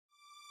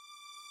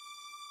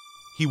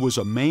He was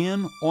a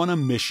man on a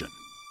mission.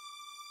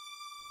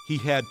 He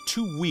had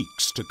 2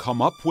 weeks to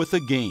come up with a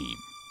game.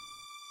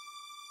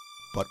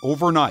 But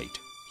overnight,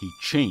 he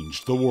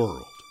changed the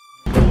world.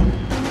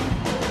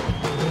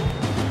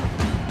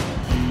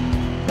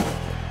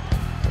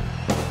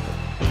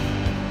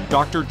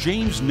 Dr.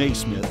 James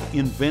Naismith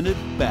invented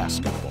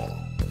basketball.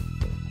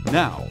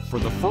 Now, for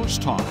the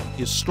first time,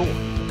 his story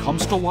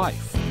comes to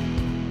life.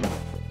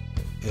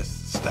 It's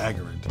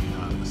staggering, to be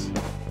honest.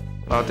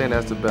 I think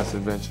that's the best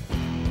invention.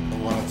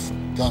 When it's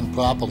done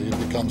properly,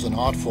 it becomes an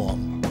art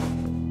form.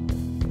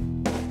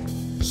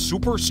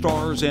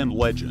 Superstars and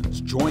legends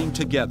join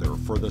together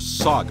for the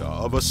saga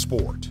of a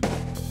sport.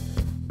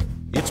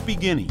 Its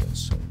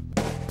beginnings,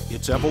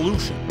 its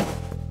evolution,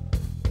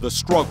 the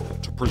struggle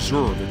to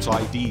preserve its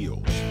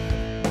ideals,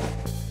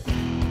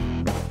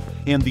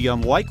 and the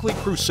unlikely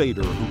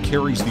crusader who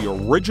carries the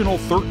original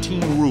 13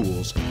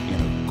 rules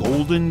in a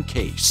golden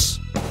case.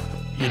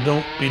 You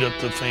don't beat up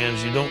the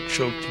fans, you don't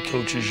choke the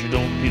coaches, you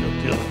don't beat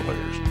up the other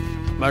players.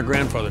 My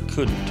grandfather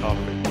couldn't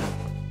tolerate that.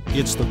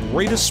 It's the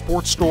greatest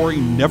sports story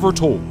never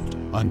told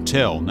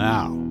until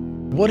now.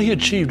 What he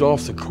achieved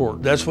off the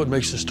court, that's what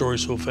makes the story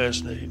so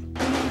fascinating.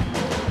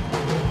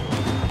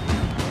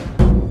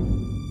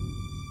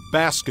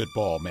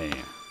 Basketball Man.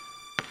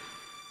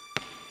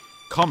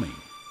 Coming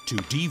to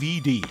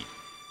DVD.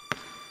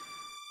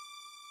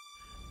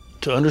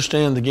 To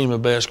understand the game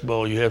of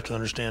basketball, you have to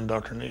understand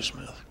Dr.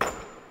 Naismith.